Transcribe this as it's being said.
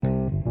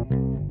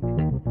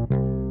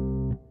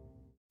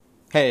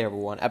Hey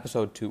everyone,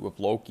 episode 2 of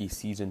Loki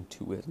season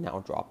 2 is now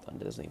dropped on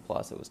Disney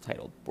Plus. It was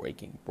titled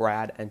Breaking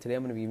Brad, and today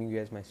I'm going to be giving you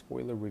guys my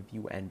spoiler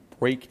review and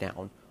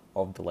breakdown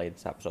of the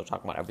latest episode,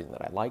 talking about everything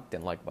that I liked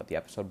and like about the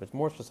episode, but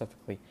more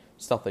specifically,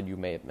 stuff that you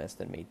may have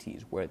missed and may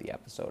tease where the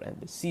episode and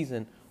the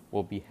season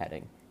will be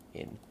heading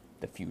in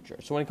the future.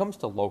 So when it comes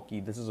to Loki,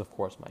 this is of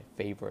course my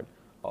favorite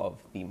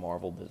of the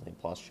Marvel Disney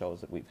Plus shows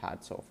that we've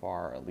had so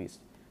far, or at least,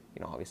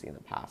 obviously in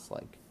the past,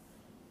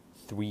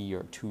 3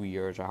 or 2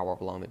 years or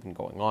however long they've been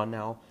going on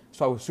now.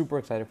 So I was super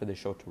excited for the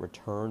show to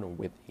return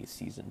with a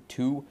season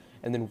 2.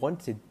 And then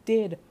once it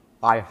did,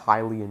 I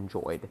highly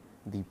enjoyed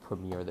the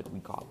premiere that we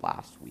got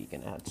last week.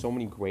 And it had so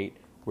many great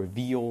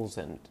reveals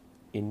and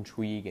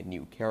intrigue and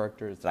new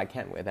characters that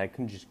I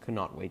could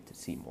not wait to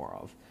see more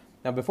of.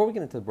 Now, before we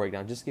get into the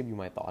breakdown, just to give you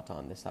my thoughts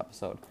on this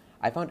episode,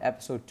 I found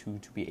episode 2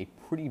 to be a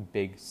pretty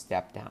big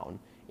step down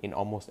in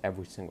almost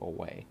every single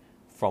way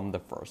from the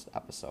first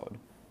episode.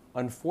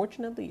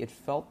 Unfortunately, it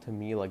felt to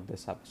me like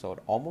this episode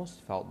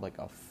almost felt like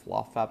a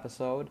fluff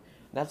episode.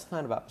 That's the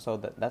kind of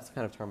episode that's the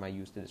kind of term I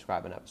use to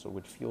describe an episode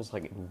which feels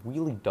like it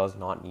really does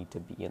not need to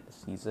be in the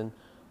season,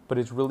 but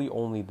it's really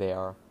only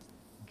there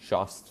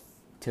just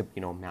to,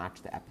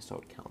 match the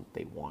episode count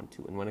they want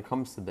to. And when it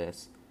comes to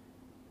this,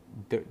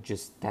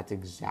 that's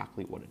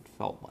exactly what it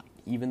felt like.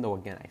 Even though,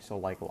 again, I still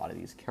like a lot of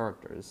these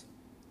characters,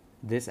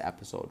 this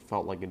episode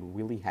felt like it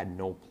really had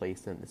no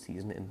place in the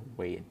season in the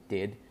way it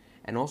did,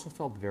 and also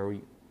felt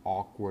very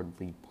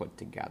awkwardly put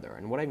together.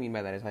 And what I mean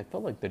by that is I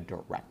felt like the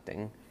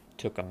directing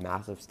took a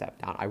massive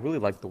step down. I really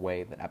liked the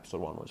way that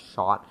episode 1 was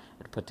shot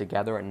and put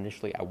together, and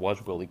initially I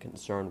was really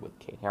concerned with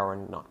Kate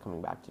Herron not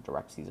coming back to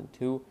direct season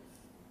 2.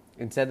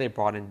 Instead, they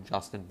brought in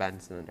Justin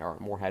Benson and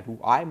Aaron Moorhead, who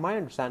my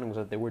understanding was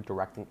that they were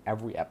directing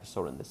every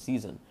episode in the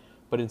season,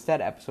 but instead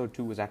episode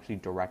 2 was actually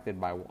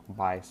directed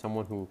by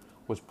someone who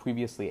was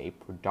previously a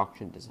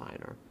production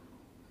designer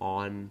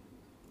on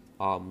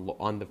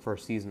the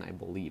first season, I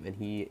believe, and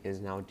he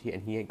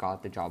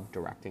got the job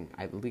directing,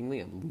 I think,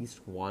 at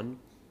least one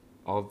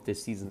of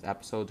this season's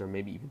episodes, or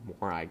maybe even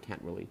more. I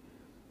can't really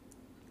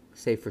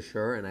say for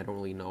sure, and I don't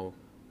really know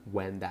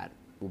when that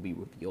will be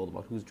revealed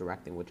about who's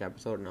directing which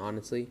episode. And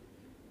honestly,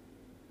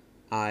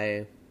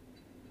 I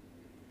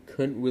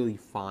couldn't really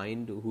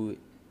find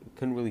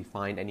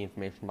any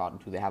information about it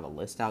until they have a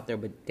list out there.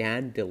 But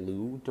Dan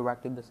DeLue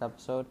directed this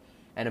episode,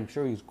 and I'm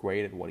sure he's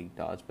great at what he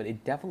does. But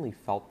it definitely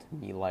felt to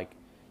me like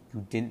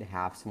you didn't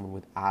have someone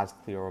with as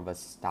clear of a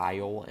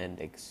style and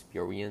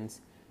experience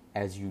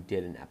as you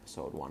did in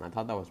episode 1. I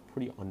thought that was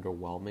pretty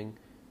underwhelming,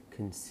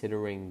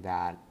 considering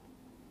that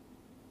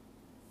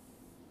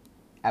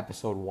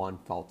episode 1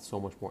 felt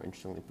so much more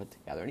interestingly put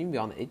together. And even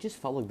beyond that, it just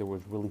felt like there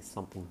was really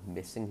something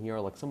missing here.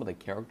 Like, some of the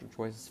character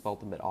choices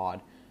felt a bit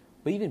odd.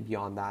 But even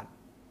beyond that,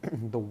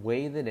 the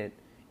way that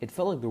it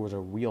felt like there was a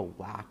real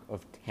lack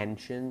of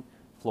tension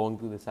flowing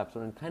through this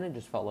episode, and kind of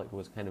just felt like it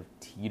was kind of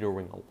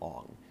teetering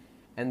along.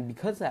 And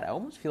because of that, I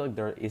almost feel like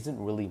there isn't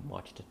really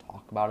much to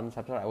talk about in this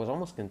episode. I was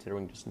almost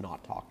considering just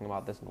not talking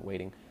about this and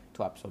waiting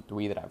to episode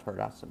 3 that I've heard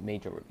has some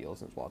major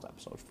reveals, as well as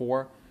episode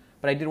 4.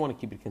 But I did want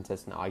to keep it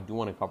consistent. Now, I do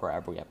want to cover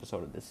every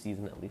episode of this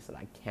season, at least that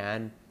I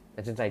can.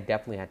 And since I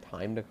definitely had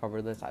time to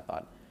cover this, I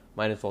thought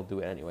might as well do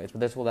it anyways.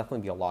 But this will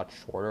definitely be a lot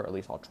shorter. Or at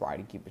least I'll try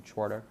to keep it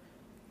shorter.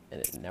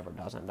 And it never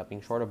does end up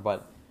being shorter.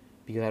 But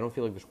because I don't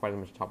feel like there's quite as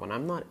much to talk about. And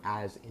I'm not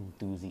as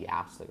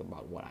enthusiastic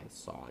about what I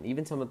saw. And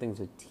even some of the things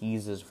it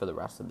teases for the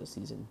rest of the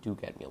season do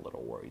get me a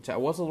little worried. So I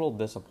was a little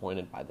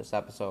disappointed by this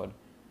episode.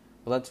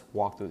 But let's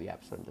walk through the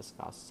episode and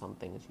discuss some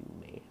things you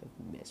may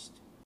have missed.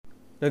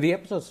 Now, the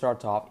episode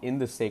starts off in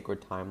the Sacred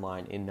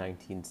Timeline in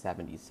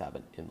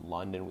 1977 in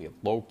London. We have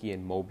Loki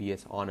and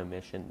Mobius on a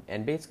mission.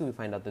 And basically we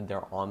find out that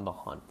they're on the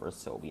hunt for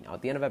Sylvie. Now,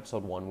 at the end of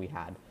episode 1, we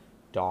had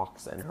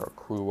Dox and her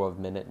crew of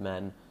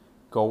Minutemen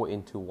go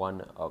into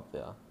one of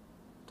the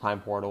time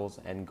portals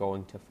and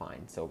going to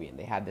find Sylvie, and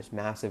they had this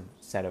massive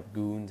set of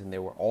goons, and they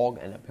were all,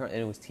 and apparently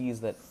it was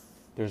teased that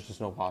there's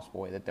just no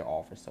possible way that they're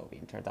all for Sylvie,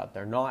 and turns out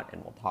they're not,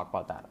 and we'll talk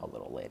about that a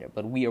little later.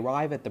 But we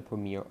arrive at the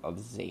premiere of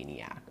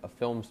Zaniac, a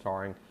film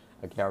starring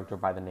a character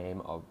by the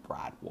name of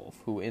Brad Wolfe,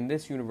 who in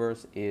this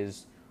universe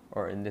is,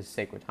 or in this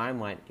Sacred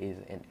Timeline, is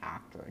an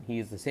actor, and he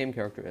is the same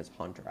character as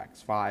Hunter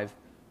X5,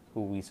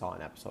 who we saw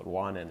in episode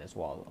 1, and as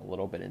well a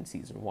little bit in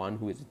season 1,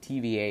 who is a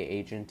TVA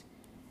agent,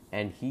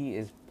 and he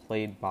is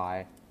played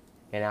by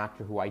an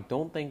actor who I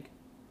don't think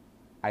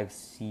I've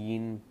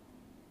seen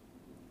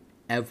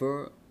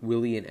ever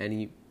really in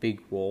any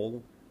big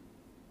role.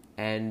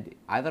 And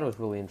I thought it was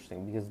really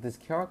interesting because this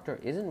character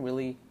isn't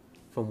really,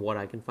 from what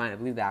I can find, I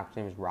believe the actor's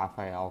name is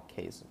Raphael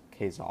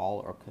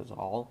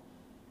Cazal.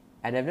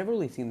 And I've never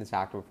really seen this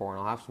actor before,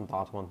 and I'll have some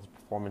thoughts on his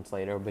performance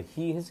later. But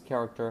his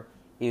character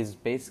is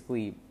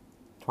basically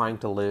trying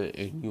to live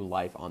a new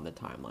life on the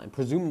timeline,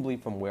 presumably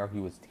from where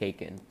he was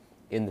taken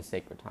in the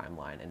Sacred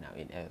Timeline, and now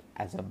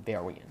as a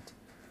variant,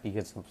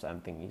 because of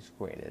something he's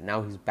created.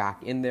 Now he's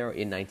back in there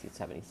in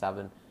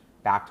 1977,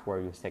 back to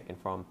where he was taken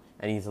from,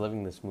 and he's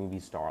living this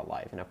movie star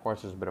life. And of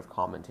course, there's a bit of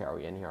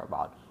commentary in here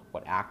about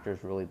what actors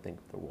really think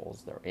of the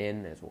roles they're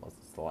in, as well as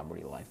the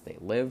celebrity life they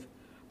live.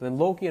 But then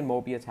Loki and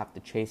Mobius have to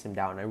chase him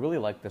down. And I really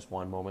like this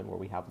one moment where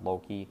we have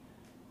Loki,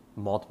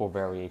 multiple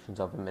variations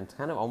of him, and it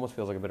kind of almost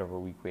feels like a bit of a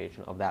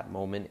recreation of that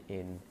moment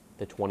in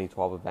the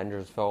 2012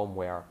 Avengers film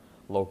where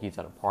Loki's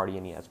at a party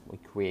and he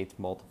creates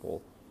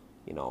multiple,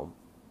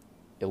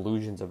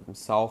 illusions of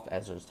himself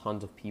as there's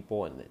tons of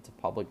people and it's a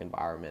public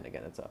environment.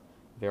 Again, it's a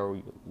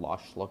very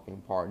lush-looking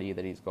party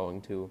that he's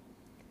going to.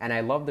 And I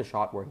love the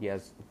shot where he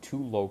has two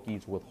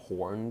Lokis with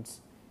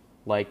horns,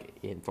 like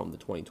from the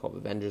 2012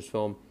 Avengers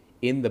film,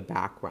 in the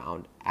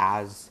background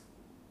as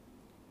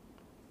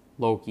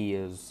Loki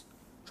is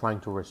trying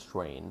to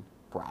restrain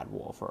Brad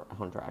Wolf or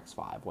Hunter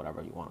X5,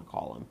 whatever you want to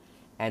call him.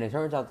 And it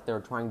turns out that they're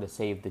trying to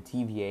save the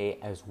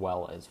TVA as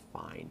well as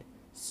find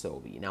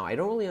Sylvie. Now, I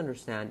don't really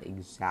understand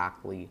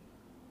exactly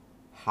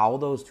how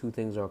those two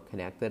things are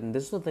connected. And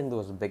this is the thing that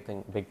was a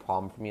big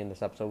problem for me in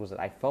this episode, was that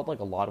I felt like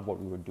a lot of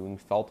what we were doing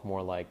felt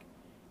more like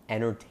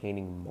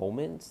entertaining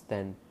moments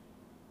than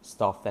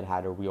stuff that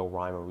had a real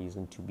rhyme or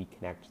reason to be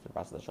connected to the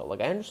rest of the show.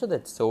 Like, I understood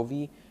that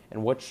Sylvie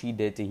and what she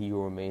did to He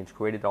Who Remains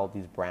created all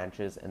these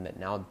branches and that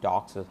now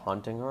Dox is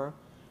hunting her,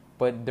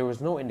 but there was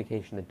no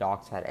indication that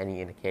Dox had any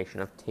indication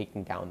of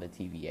taking down the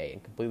TVA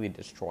and completely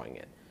destroying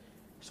it.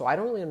 So I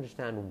don't really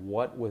understand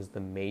what was the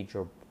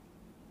major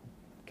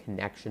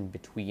connection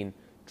between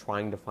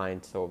trying to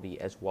find Sylvie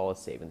as well as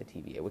saving the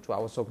TVA, which I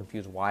was so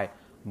confused why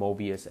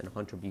Mobius and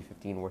Hunter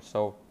B-15 were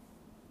so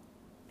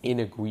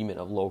in agreement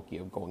of Loki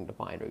of going to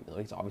find her, even though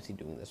he's obviously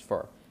doing this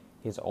for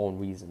his own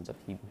reasons of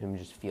him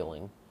just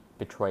feeling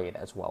betrayed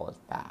as well as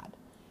bad.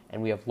 And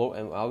we have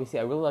and obviously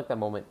I really like that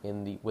moment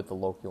with the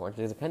Loki orange,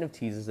 because it kind of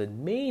teases that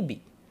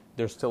maybe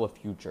there's still a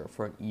future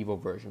for an evil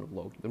version of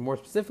Loki, but more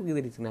specifically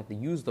that he's going to have to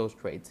use those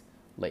traits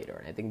later.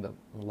 And I think the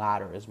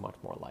latter is much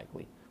more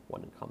likely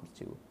when it comes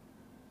to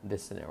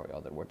this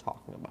scenario that we're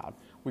talking about.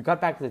 We got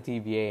back to the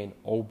TVA and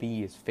OB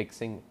is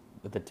fixing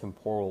the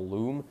temporal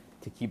loom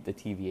to keep the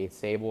TVA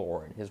stable,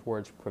 or in his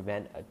words,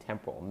 prevent a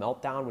temporal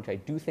meltdown, which I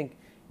do think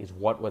is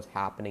what was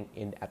happening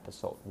in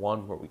episode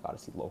 1, where we got to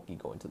see Loki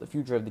go into the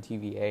future of the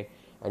TVA,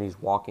 and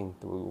he's walking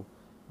through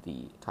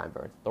the Time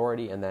Variance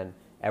Authority, and then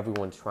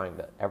everyone's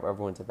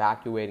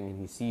evacuating, and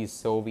he sees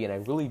Sylvie, and I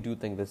really do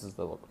think this is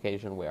the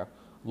location where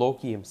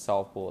Loki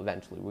himself will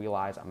eventually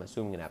realize, I'm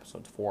assuming in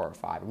episodes 4 or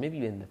 5, or maybe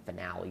even the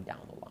finale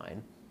down the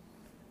line,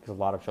 because a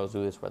lot of shows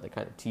do this where they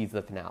kind of tease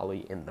the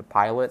finale in the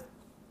pilot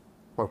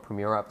or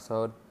premiere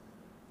episode,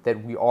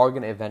 that we are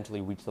going to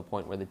eventually reach the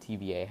point where the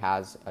TVA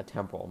has a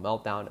temporal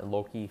meltdown, and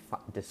Loki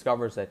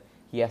discovers that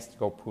he has to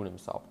go prune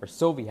himself, or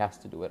Sylvie has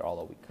to do it,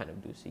 although we kind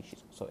of do see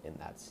she's also in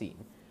that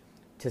scene,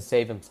 to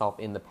save himself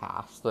in the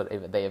past, so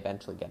that they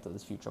eventually get to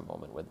this future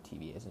moment where the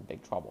TVA is in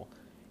big trouble.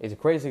 It's a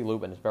crazy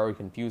loop, and it's very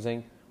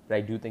confusing, but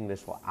I do think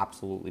this will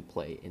absolutely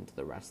play into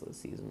the rest of the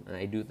season, and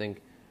I do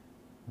think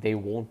they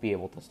won't be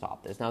able to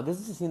stop this. Now, this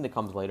is a scene that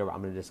comes later, but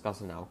I'm going to discuss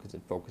it now because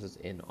it focuses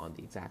in on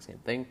the exact same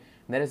thing,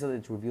 and that is that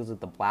it reveals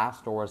that the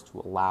blast doors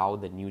to allow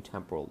the new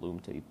temporal loom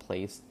to be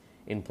placed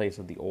in place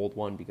of the old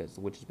one,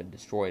 which has been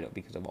destroyed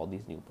because of all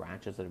these new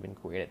branches that have been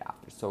created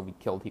after Sylvie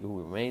killed He Who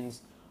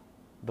Remains.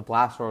 The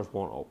blast doors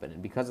won't open,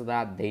 and because of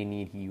that, they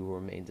need He Who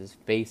Remains'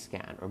 face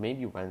scan, or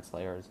maybe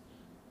Renslayer's,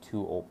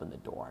 to open the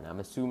door. And I'm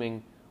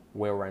assuming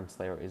where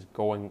Renslayer is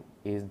going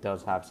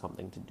does have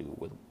something to do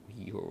with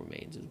He Who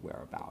Remains'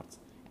 whereabouts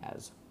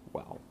as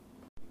well.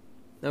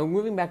 Now,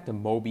 moving back to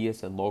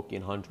Mobius and Loki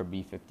and Hunter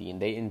B-15,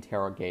 they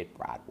interrogate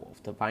Brad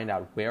Wolf to find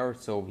out where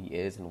Sylvie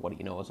is and what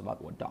he knows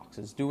about what Dox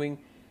is doing.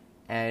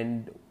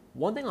 And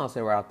one thing I'll say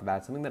right off the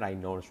bat, something that I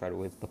noticed right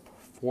away, is the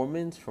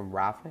performance from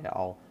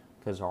Raphael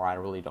Pizarro, I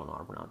really don't know how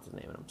to pronounce his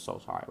name, and I'm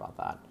so sorry about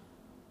that,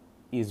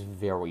 is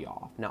very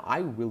off. Now, I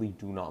really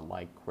do not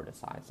like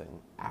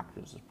criticizing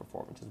actors'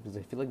 performances because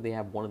I feel like they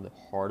have one of the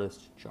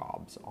hardest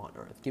jobs on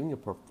earth. Giving a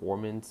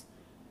performance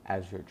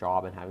as your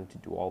job and having to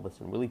do all this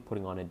and really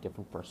putting on a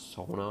different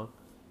persona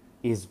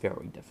is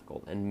very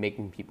difficult, and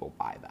making people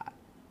buy that.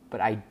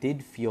 But I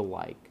did feel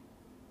like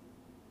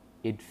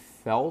it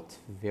felt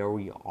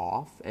very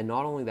off, and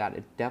not only that,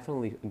 it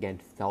definitely, again,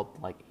 felt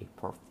like a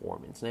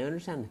performance. And I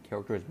understand the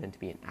character is meant to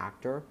be an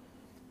actor,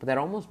 but that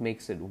almost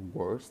makes it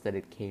worse that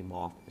it came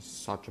off as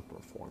such a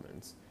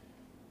performance.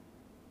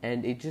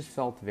 And it just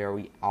felt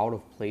very out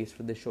of place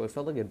for this show. It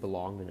felt like it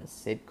belonged in a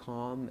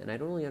sitcom, and I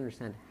don't really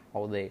understand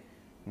how they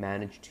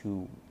managed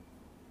to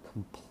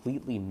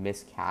completely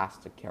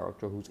miscast a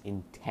character who's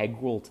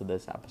integral to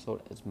this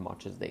episode as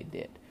much as they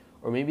did.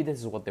 Or maybe this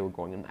is what they were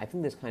going in. I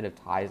think this kind of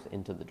ties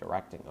into the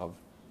directing of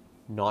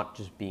not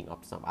just being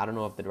up to some. I don't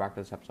know if the director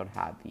of this episode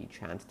had the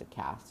chance to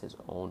cast his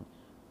own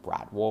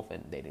Brad Wolf,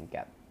 and they didn't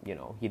get,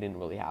 he didn't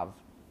really have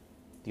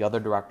the other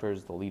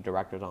directors, the lead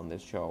directors on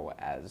this show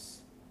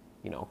as,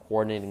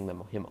 coordinating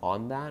him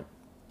on that.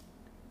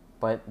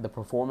 But the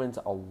performance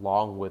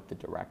along with the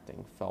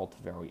directing felt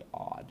very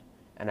odd.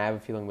 And I have a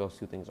feeling those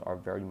two things are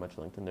very much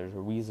linked, and there's a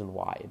reason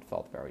why it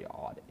felt very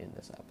odd in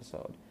this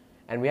episode.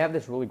 And we have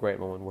this really great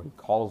moment where he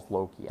calls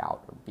Loki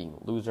out for being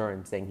a loser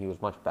and saying he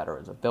was much better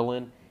as a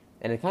villain.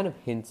 And it kind of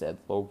hints at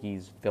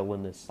Loki's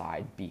villainous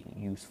side being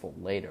useful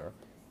later,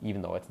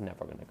 even though it's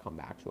never going to come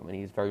back to him. And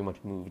he's very much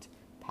moved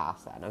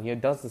past that. Now, he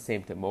does the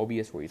same to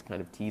Mobius, where he's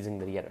kind of teasing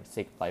that he had a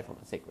sacred life on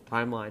a sacred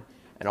timeline.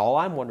 And all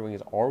I'm wondering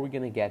is, are we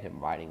going to get him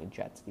riding a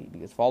jet ski?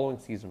 Because following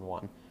season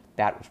 1,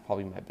 that was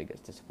probably my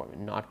biggest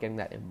disappointment, not getting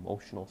that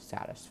emotional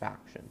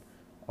satisfaction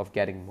of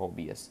getting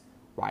Mobius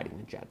riding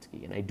a jet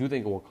ski. And I do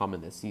think it will come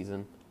in this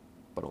season,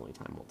 but only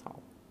time will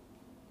tell.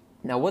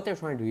 Now, what they're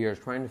trying to do here is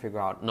trying to figure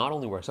out not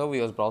only where Sylvie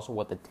is, but also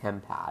what the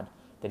temp pad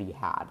that he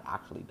had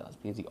actually does,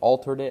 because he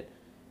altered it,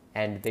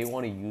 and they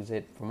want to use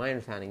it, from my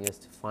understanding, is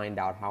to find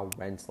out how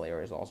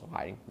Renslayer is also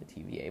hiding from the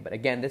TVA. But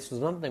again, this was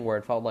something where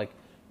it felt like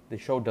the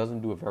show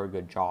doesn't do a very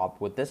good job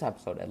with this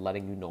episode at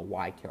letting you know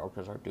why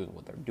characters are doing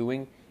what they're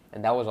doing,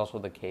 and that was also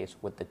the case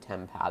with the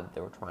temp pad that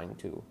they were trying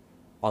to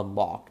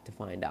unlock to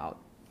find out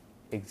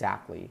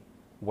exactly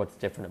what's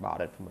different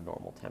about it from a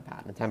normal temp pad.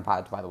 And the temp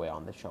pads, by the way,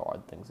 on the show are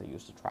the things they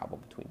use to travel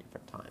between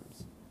different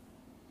times.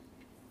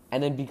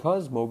 And then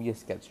because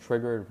Mobius gets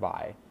triggered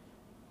by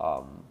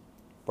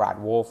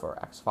Brad Wolf or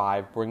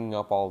X5 bringing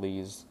up all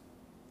these,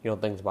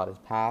 things about his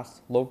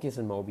past, Loki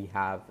and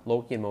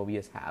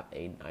Mobius have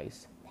a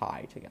nice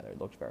pie together.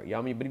 It looks very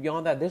yummy. But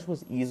beyond that, this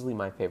was easily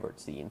my favorite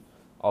scene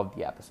of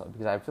the episode,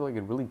 because I feel like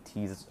it really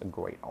teases a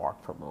great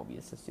arc for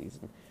Mobius this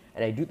season.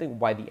 And I do think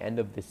by the end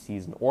of this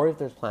season, or if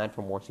there's planned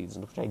for more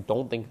seasons, which I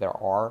don't think there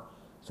are,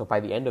 so by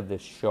the end of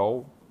this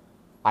show,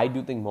 I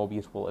do think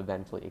Mobius will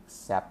eventually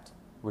accept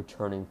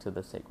returning to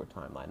the sacred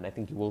timeline. And I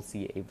think you will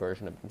see a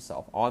version of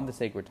himself on the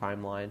sacred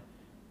timeline,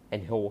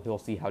 and he'll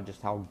see how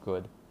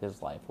good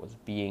his life was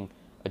being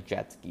a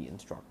jet ski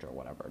instructor or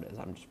whatever it is.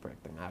 I'm just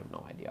predicting. I have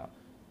no idea.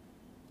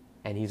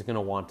 And he's going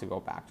to want to go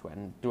back to it.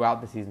 And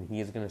throughout the season, he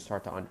is going to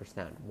start to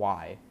understand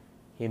why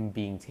him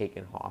being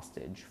taken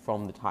hostage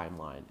from the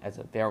timeline as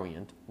a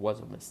variant was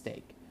a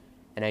mistake.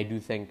 And I do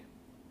think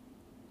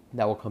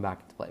that will come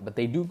back into play. But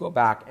they do go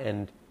back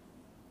and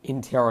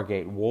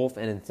interrogate Wolf,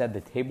 and instead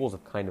the tables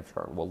have kind of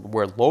turned. Well,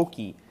 where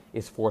Loki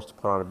is forced to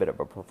put on a bit of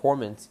a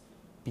performance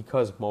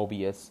because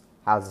Mobius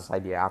has this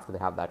idea after they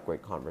have that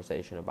great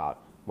conversation about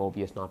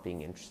Mobius not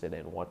being interested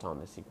in what's on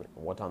the sacred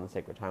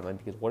timeline,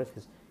 because what if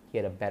he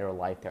had a better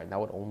life there, and that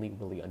would only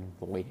really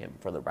annoy him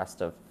for the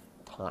rest of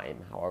time,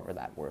 however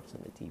that works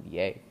in the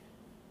TVA.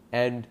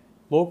 And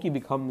Loki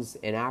becomes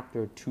an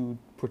actor to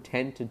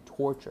pretend to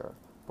torture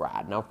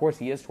Brad. Now, of course,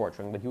 he is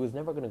torturing, but he was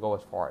never going to go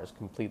as far as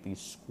completely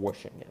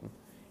squishing him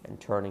and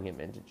turning him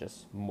into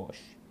just mush.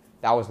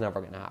 That was never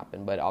going to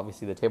happen, but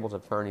obviously the tables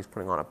have turned. He's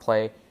putting on a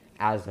play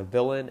as a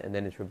villain, and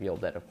then it's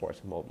revealed that, of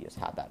course, Mobius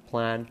had that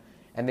plan,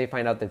 and they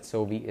find out that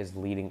Sylvie is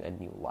leading a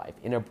new life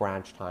in a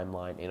branch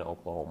timeline in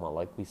Oklahoma,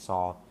 like we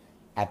saw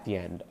at the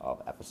end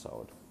of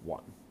episode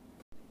 1.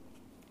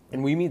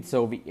 And we meet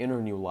Sylvie in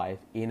her new life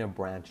in a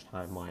branch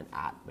timeline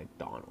at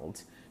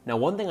McDonald's. Now,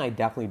 one thing I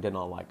definitely did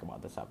not like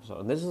about this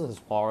episode, and this is a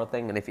smaller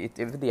thing, and if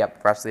the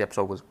rest of the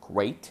episode was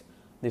great,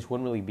 this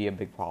wouldn't really be a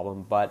big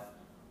problem, but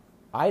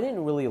I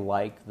didn't really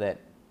like that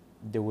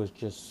there was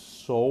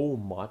just so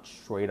much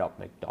straight-up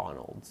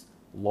McDonald's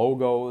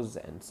logos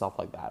and stuff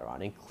like that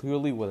around. It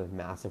clearly was a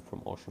massive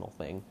promotional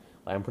thing.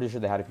 Like, I'm pretty sure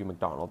they had a few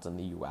McDonald's in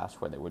the U.S.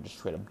 where they were just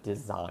straight-up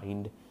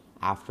designed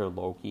after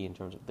Loki in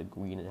terms of the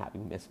green and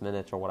having missed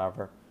minutes or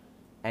whatever.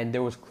 And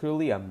there was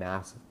clearly a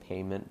massive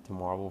payment to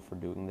Marvel for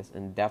doing this,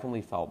 and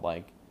definitely felt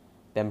like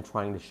them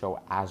trying to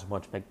show as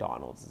much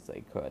McDonald's as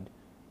they could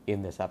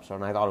in this episode,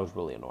 and I thought it was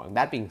really annoying.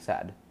 That being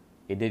said,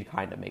 it did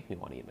kind of make me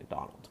want to eat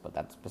McDonald's, but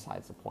that's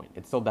besides the point.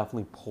 It still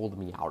definitely pulled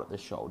me out of the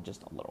show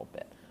just a little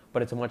bit.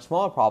 But it's a much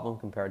smaller problem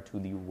compared to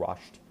the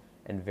rushed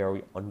and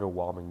very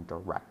underwhelming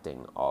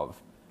directing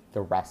of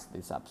the rest of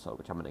this episode,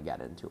 which I'm going to get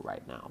into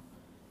right now.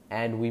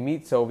 And we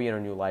meet Sylvie in her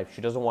new life.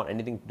 She doesn't want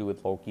anything to do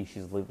with Loki.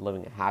 She's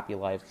living a happy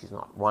life. She's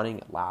not running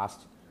at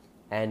last.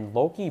 And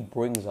Loki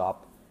brings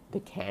up the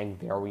Kang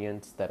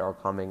variants that are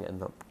coming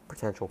and the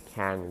potential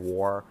Kang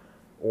war,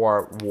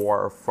 or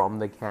war from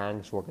the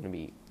Kangs who are going to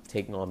be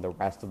taking on the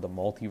rest of the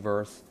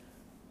multiverse.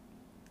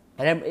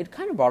 And it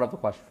kind of brought up the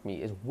question for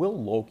me is, will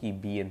Loki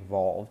be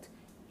involved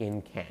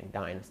in Kang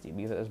Dynasty?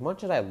 Because as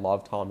much as I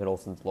love Tom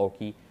Hiddleston's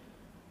Loki,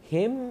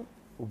 him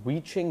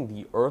reaching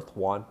the Earth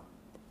 1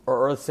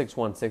 or Earth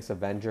 616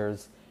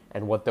 Avengers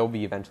and what they'll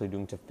be eventually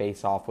doing to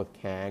face off with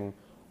Kang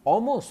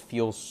almost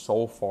feels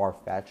so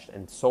far-fetched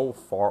and so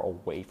far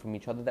away from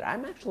each other that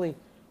I'm actually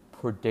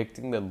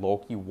predicting that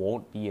Loki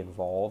won't be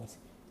involved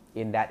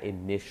in that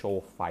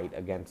initial fight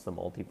against the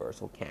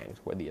multiversal Kangs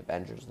where the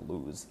Avengers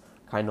lose,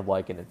 kind of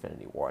like in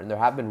Infinity War. And there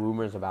have been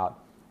rumors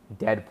about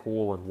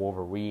Deadpool and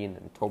Wolverine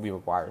and Tobey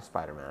Maguire's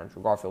Spider-Man,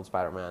 Andrew Garfield's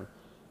Spider-Man,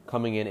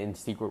 coming in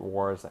Secret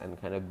Wars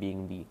and kind of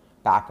being the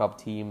backup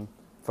team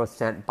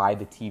sent by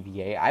the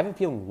TVA. I have a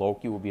feeling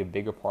Loki will be a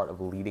bigger part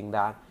of leading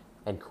that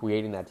and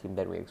creating that team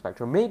than we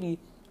expect. Or maybe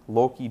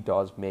Loki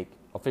does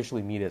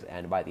officially meet his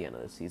end by the end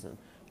of the season.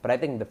 But I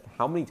think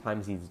how many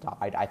times he's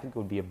died, I think it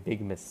would be a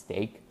big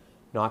mistake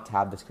not to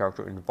have this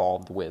character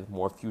involved with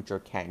more future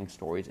Kang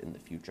stories in the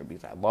future,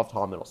 because I love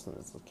Tom Hiddleston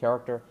as a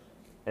character,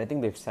 and I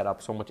think they've set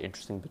up so much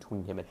interesting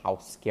between him and how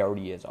scared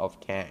he is of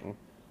Kang.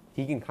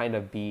 He can kind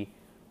of be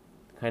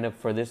kind of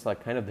for this,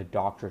 like, kind of the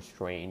Doctor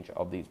Strange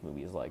of these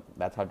movies. Like,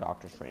 that's how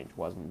Doctor Strange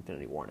was in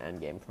Infinity War and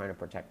Endgame, trying to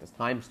protect his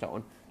time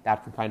stone.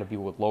 That can kind of be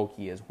what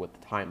Loki is with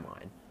the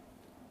timeline.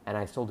 And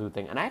I still do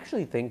think, and I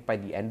actually think by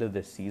the end of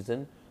this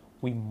season,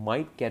 we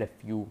might get a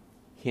few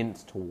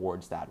hints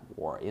towards that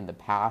war in the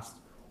past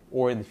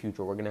or in the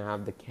future. We're going to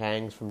have the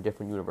Kangs from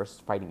different universes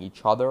fighting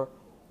each other,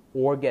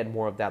 or get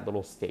more of that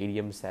little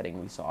stadium setting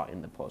we saw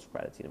in the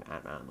post-credit scene of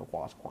Ant-Man and the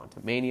Wasp: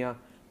 Quantumania,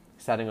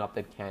 setting up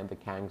that the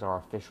Kangs are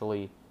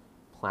officially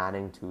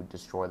planning to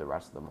destroy the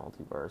rest of the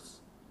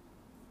multiverse,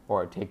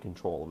 or take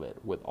control of it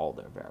with all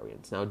their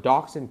variants. Now,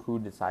 Dox and crew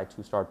decide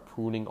to start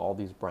pruning all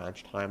these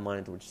branch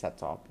timelines, which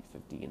sets off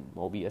B-50 and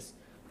Mobius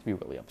to be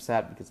really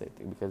upset because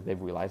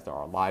they've realized there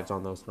are lives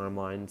on those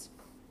timelines.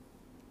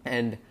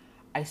 And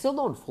I still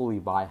don't fully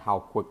buy how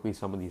quickly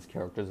some of these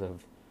characters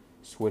have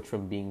switched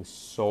from being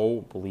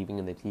so believing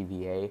in the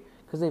TVA,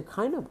 because they've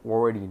kind of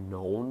already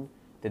known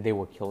that they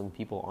were killing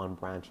people on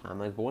branch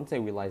timelines, but once they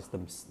realized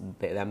them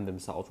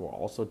themselves were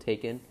also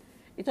taken,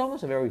 it's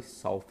almost a very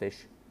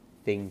selfish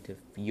thing to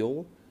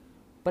feel.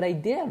 But I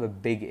did have a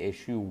big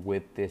issue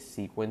with this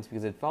sequence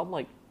because it felt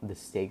like the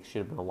stakes should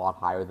have been a lot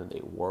higher than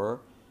they were,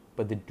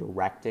 but the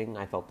directing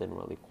I felt didn't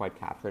really quite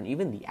capture, and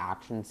even the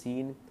action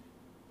scene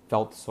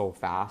felt so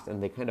fast,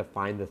 and they kind of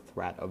find the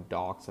threat of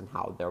Dox and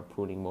how they're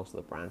pruning most of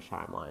the branch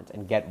timelines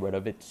and get rid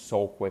of it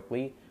so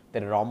quickly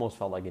that it almost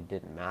felt like it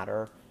didn't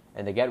matter.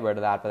 And they get rid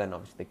of that, but then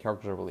obviously the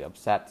characters are really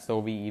upset.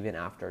 Sylvie, even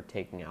after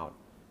taking out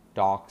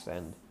Dox,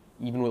 and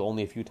even with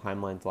only a few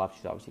timelines left,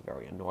 she's obviously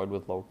very annoyed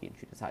with Loki, and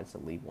she decides to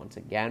leave once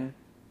again.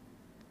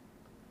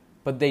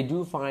 But they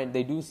do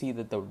see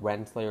that the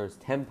Renslayer's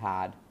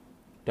Tempad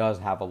does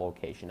have a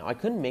location. Now, I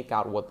couldn't make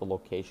out what the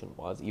location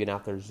was, even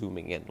after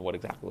zooming in what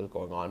exactly was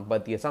going on,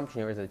 but the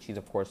assumption here is that she's,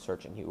 of course,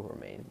 searching He Who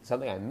Remains.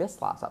 Something I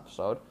missed last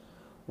episode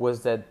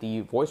was that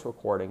the voice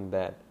recording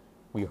that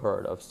we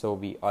heard of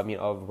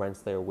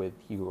Renslayer with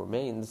He Who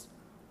Remains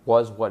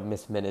was what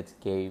Miss Minutes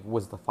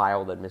was the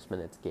file that Miss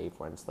Minutes gave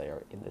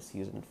Renslayer in the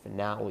season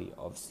finale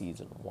of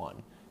season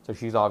 1. So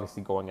she's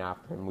obviously going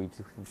after him. We've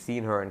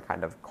seen her in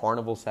kind of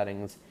carnival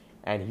settings,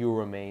 and He Who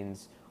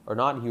Remains, or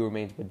not He Who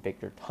Remains, but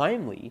Victor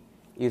Timely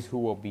is who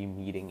we'll be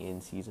meeting in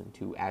season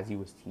 2, as he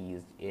was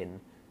teased in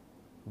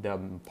the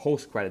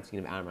post-credit scene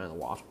of Ant-Man and the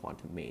Wasp: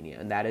 Quantumania,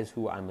 and that is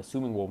who I'm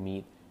assuming we'll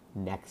meet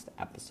next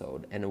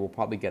episode, and we'll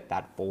probably get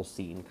that full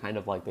scene, kind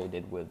of like they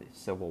did with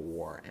Civil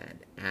War and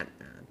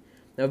Ant-Man.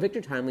 Now, Victor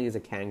Timely is a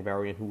Kang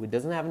variant who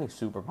doesn't have any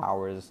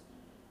superpowers,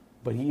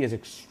 but he is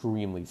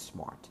extremely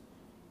smart,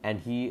 and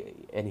he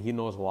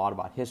knows a lot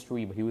about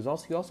history. But he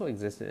also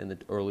existed in the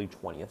early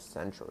 20th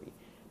century.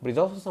 But he's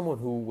also someone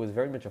who was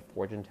very much a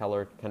fortune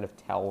teller, to kind of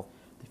tell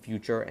the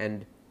future,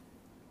 and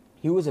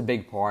he was a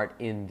big part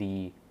in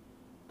the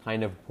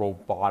kind of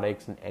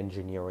robotics and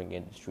engineering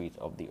industries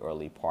of the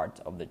early parts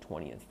of the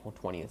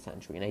 20th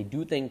century. And I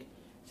do think,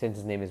 since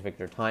his name is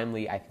Victor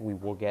Timely, I think we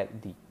will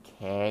get the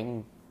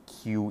Kang,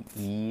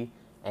 QENG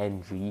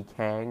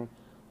Kang,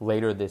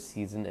 later this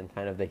season, and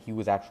kind of that he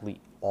was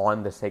actually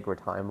on the Sacred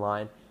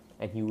Timeline,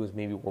 and he was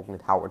maybe working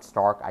with Howard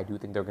Stark. I do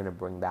think they're going to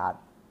bring that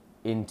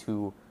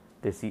into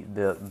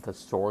the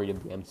story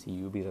of the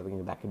MCU, because I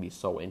think that could be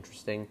so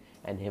interesting,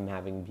 and him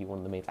having be one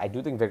of the main. I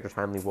do think Victor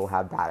Timely will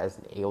have that as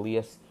an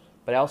alias,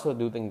 but I also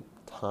do think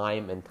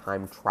time and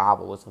time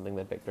travel is something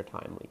that Victor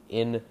Timely,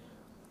 in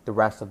the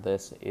rest of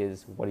this,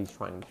 is what he's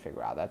trying to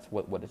figure out. That's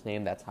what his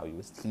name, that's how he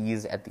was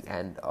teased at the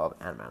end of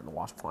Ant-Man and the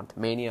Wasp: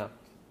 Quantumania.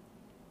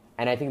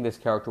 And I think this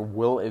character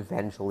will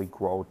eventually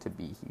grow to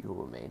be He Who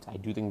Remains. I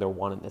do think they're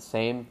one and the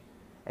same.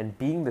 And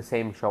being the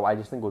same show, I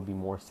just think would be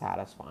more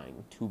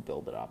satisfying to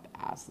build it up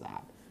as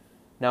that.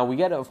 Now, we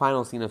get a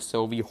final scene of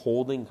Sylvie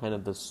holding kind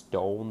of the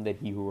stone that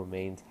He Who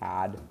Remains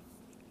had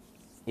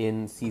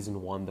in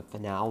season 1, the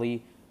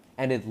finale,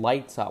 and it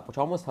lights up, which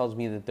almost tells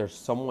me that there's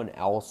someone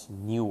else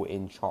new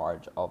in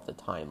charge of the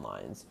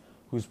timelines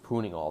who's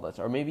pruning all this.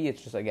 Or maybe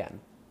it's just,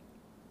 again,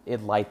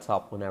 it lights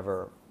up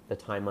whenever the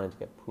timelines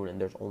get pruned, and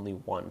there's only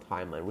one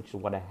timeline, which is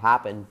what had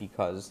happened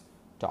because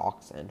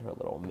Dox and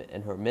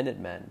her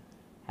Minutemen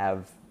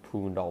have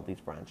pruned all these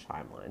branch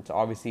timelines. So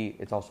obviously,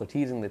 it's also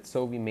teasing that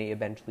Sylvie may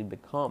eventually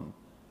become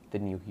the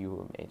new He Who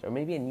Remains, or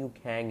maybe a new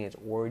Kang has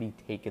already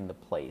taken the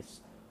place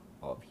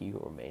of He Who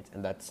Remains,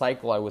 and that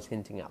cycle I was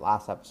hinting at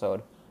last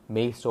episode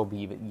may still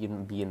be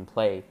in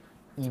play,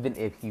 even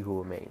if He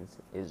Who Remains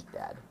is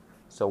dead.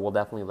 So we'll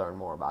definitely learn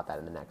more about that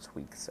in the next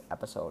week's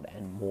episode,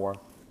 and more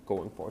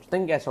going forward. So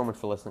thank you guys so much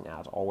for listening,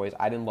 as always.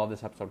 I didn't love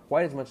this episode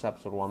quite as much as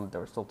episode 1, but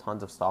there was still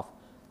tons of stuff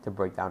to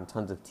break down,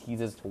 tons of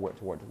teases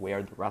towards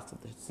where the rest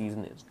of the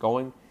season is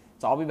going.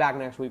 So I'll be back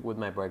next week with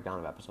my breakdown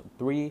of episode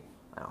 3, and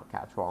I'll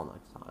catch you all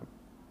next time.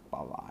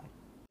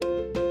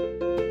 Bye-bye.